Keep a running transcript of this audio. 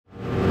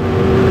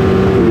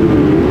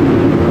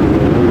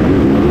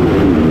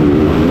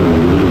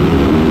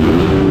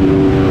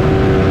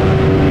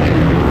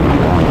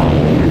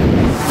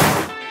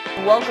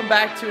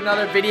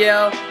another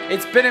video.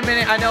 It's been a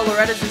minute. I know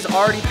Loretta's is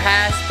already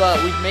passed,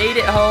 but we've made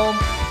it home.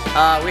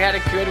 We had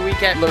a good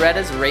week at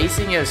Loretta's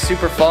racing. It was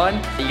super fun.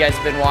 You guys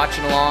have been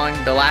watching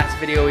along. The last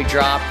video we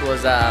dropped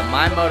was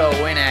my moto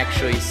win,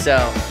 actually.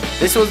 So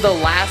this was the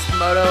last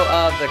moto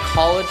of the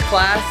college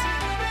class,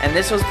 and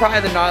this was probably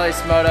the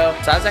gnarliest moto.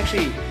 So I was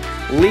actually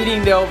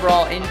leading the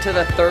overall into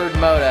the third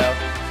moto.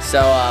 So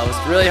I was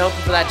really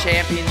hoping for that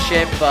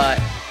championship,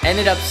 but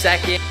ended up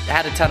second.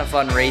 Had a ton of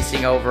fun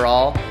racing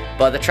overall,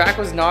 but the track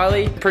was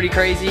gnarly, pretty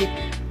crazy.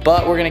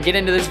 But we're gonna get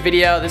into this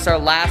video. This is our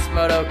last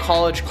moto,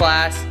 college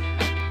class.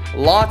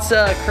 Lots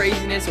of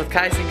craziness with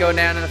Kyson going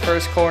down in the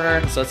first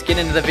corner. So let's get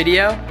into the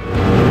video.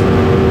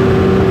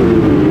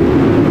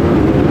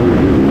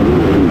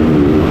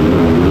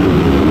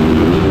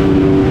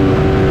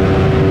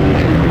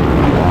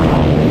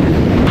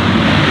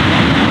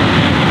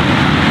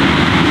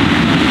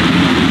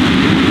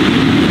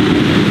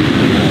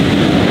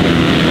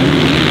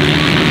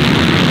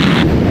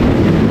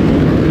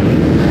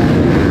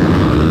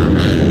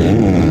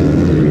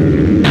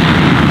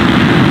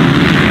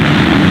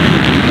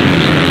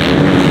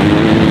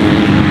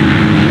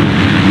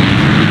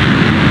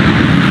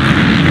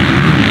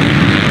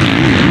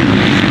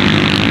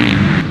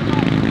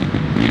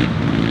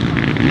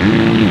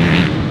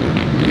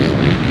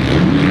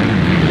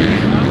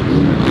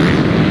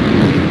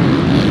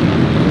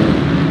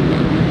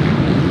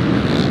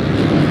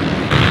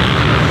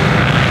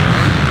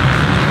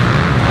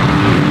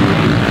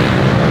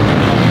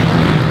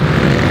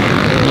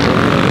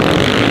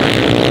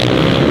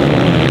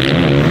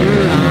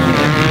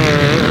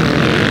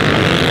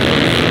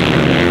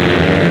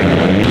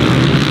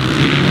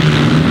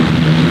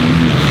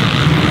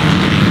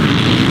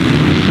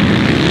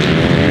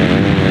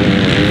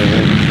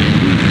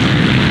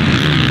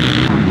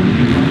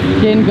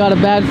 Got a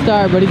bad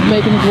start, but he's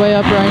making his way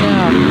up right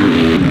now.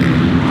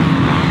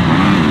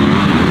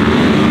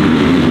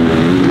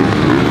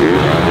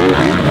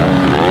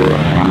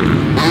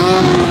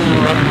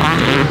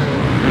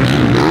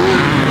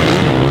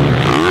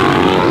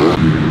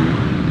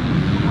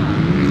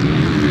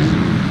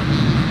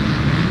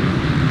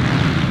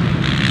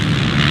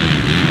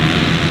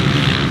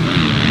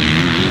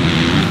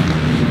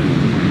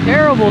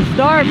 Terrible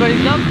start, but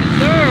he's up to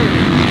third.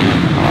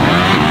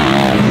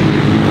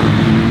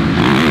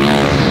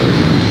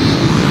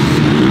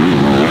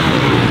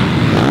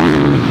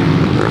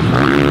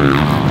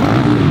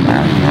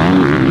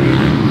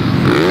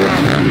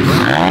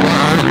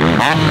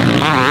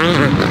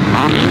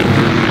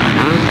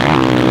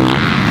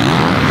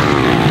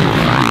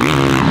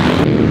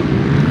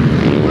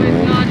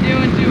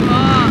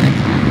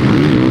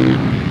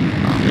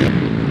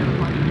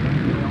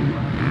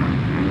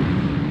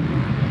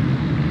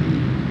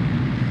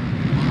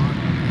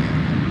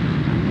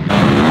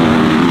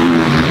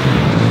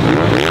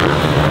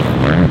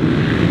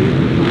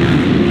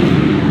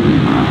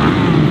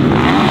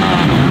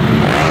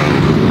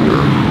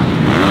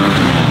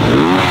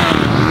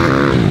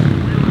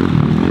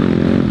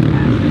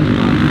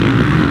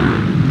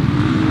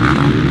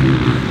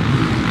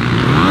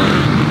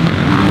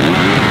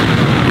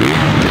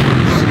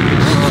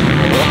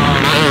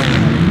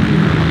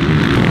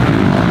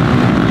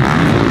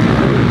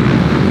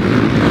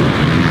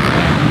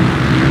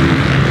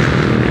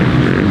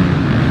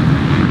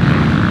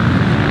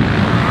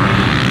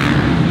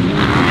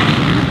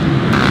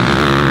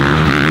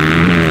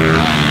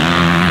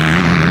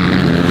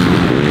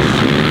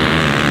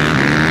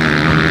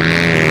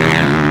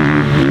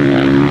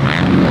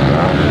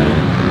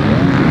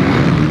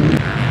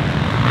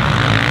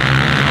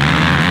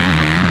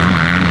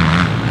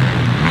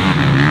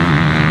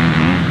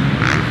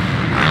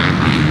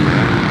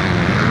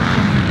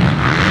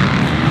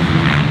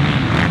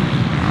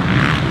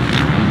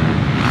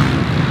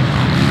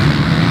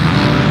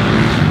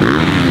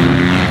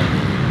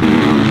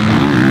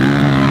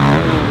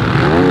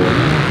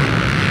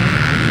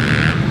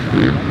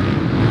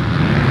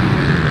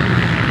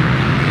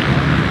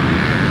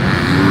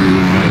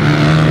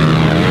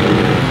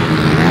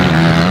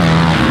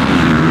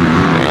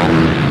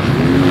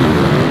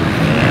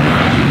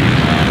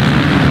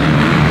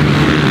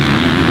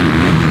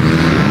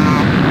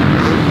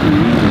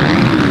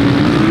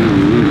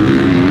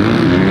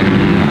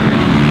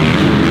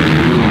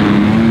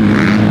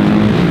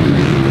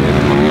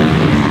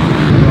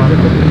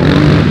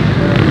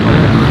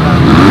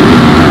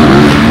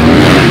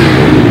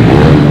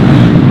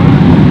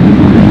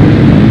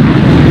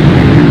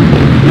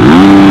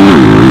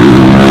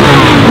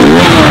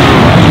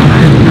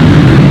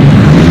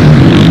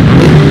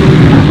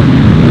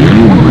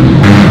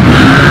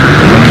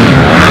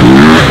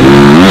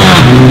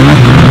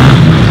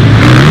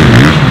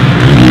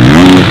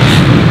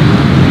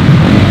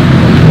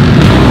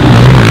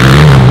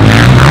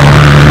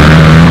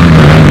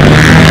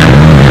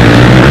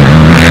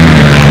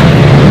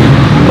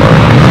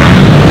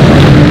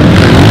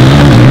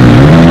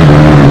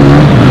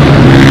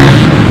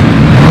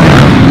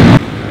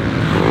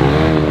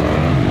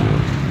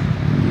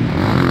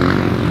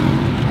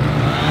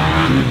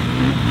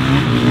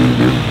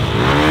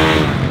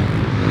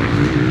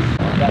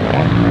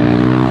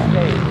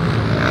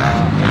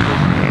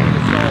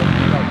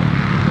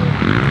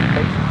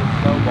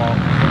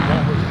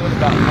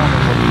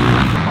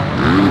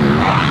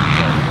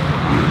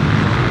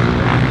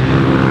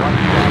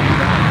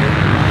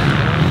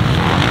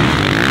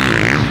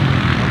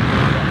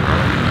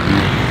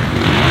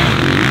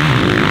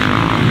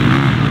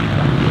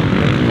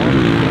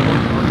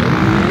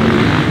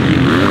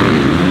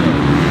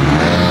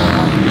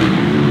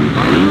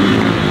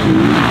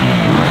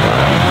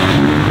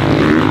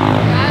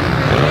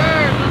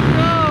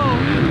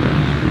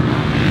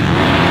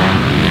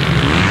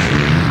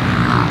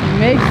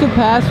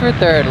 pass for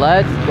third.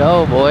 Let's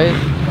go, boys.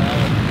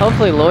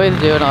 Hopefully Lloyd's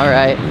doing all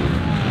right.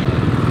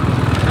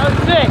 That was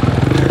sick.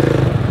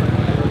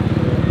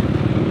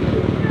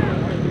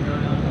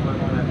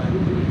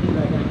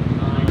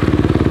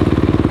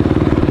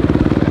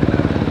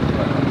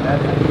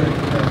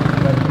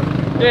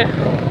 Yeah.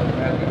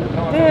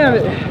 Damn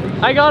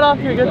it. I got off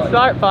to a good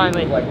start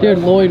finally. Dude,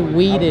 Lloyd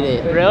weeded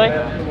it. Really?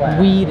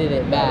 Weeded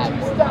it back.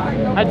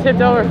 I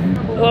tipped over.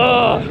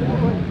 Ugh.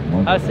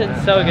 I was sitting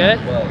so good.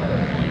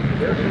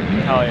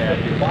 Oh yeah,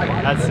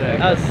 that's sick.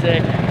 That was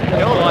sick.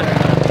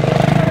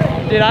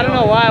 Dude, I don't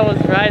know why I was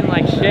riding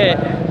like shit.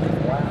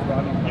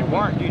 You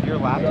weren't, dude. Your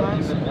lap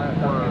times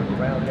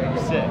were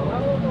sick.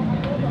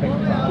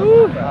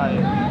 Woo.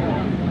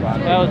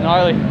 That was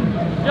gnarly.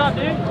 Good job,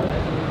 dude.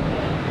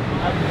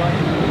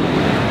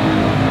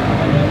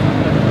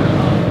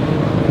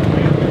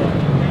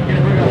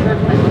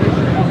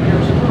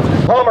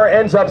 Palmer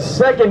ends up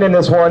second in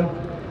this one.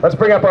 Let's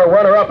bring up our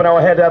runner-up and I'll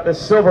hand out this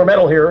silver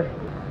medal here.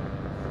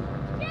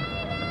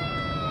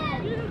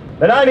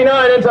 The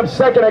 99 ends up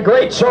second, a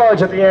great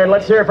charge at the end.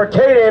 Let's hear it for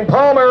Caden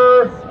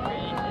Palmer.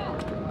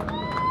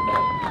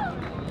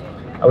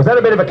 Was that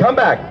a bit of a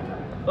comeback?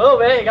 A little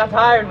bit, it got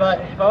tired, but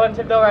if I wasn't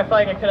tipped over, I feel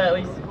like I could have at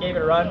least gave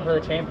it a run for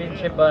the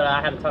championship, but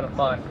I had a ton of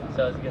fun,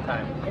 so it was a good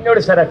time. You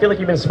notice that? I feel like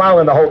you've been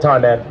smiling the whole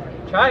time, man.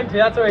 Trying to,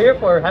 that's what we're here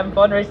for, having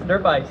fun racing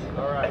dirt bikes.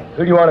 All right.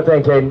 Who do you want to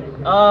thank,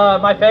 Caden?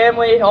 My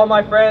family, all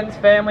my friends,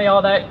 family,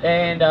 all that,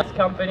 and this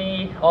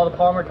company, all the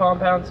Palmer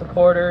Compound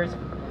supporters,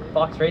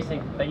 Fox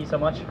Racing, thank you so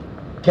much.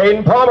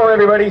 Caden Palmer,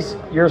 everybody's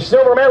your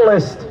silver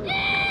medalist.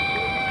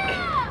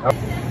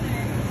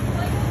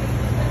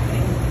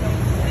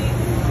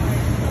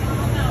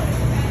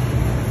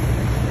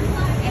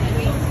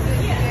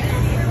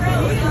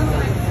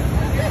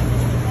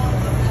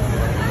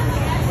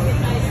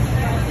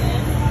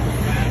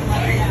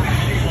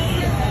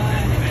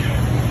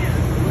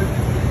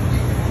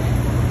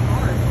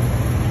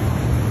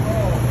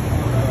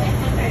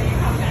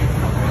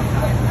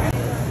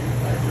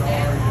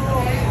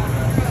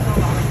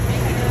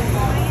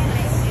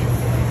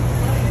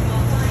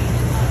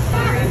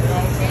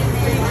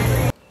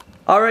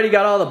 Already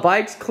got all the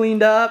bikes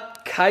cleaned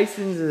up.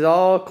 Kyson's is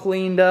all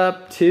cleaned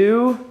up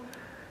too.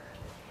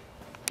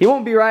 He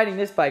won't be riding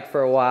this bike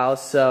for a while,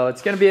 so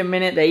it's gonna be a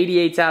minute. The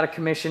 88's out of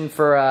commission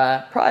for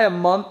probably a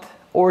month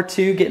or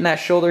two, getting that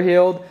shoulder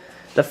healed.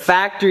 The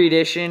factory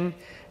edition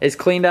is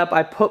cleaned up.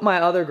 I put my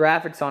other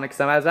graphics on it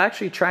because I was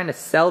actually trying to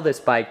sell this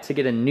bike to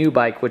get a new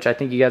bike, which I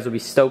think you guys will be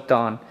stoked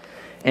on,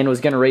 and was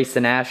gonna race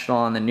the National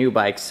on the new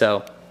bike.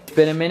 So it's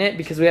been a minute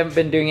because we haven't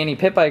been doing any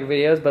pit bike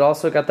videos, but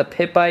also got the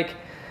pit bike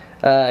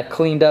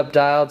cleaned up,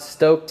 dialed,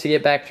 stoked to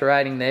get back to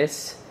riding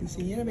this.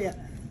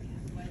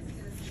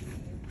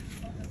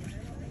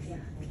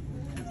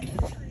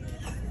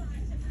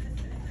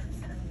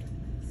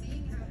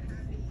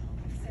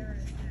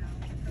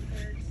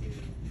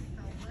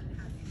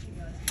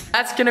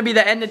 That's gonna be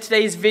the end of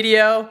today's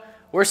video.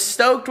 We're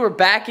stoked, we're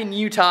back in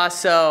Utah,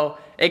 so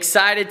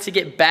excited to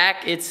get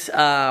back. It's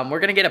we're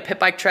gonna get a pit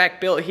bike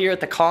track built here at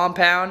the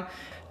compound.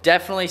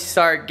 Definitely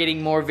start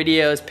getting more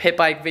videos, pit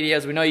bike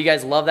videos. We know you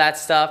guys love that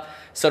stuff,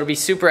 so it'll be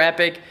super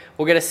epic.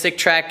 We'll get a sick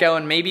track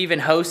going, maybe even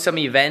host some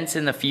events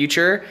in the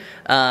future,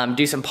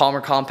 do some Palmer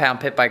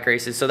Compound pit bike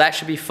races, so that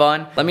should be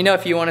fun. Let me know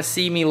if you wanna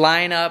see me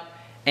line up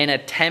and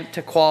attempt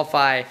to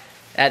qualify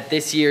at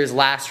this year's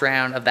last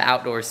round of the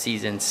outdoor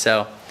season.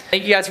 So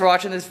thank you guys for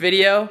watching this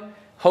video.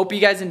 Hope you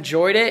guys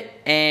enjoyed it,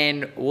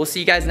 and we'll see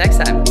you guys next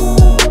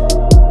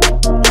time.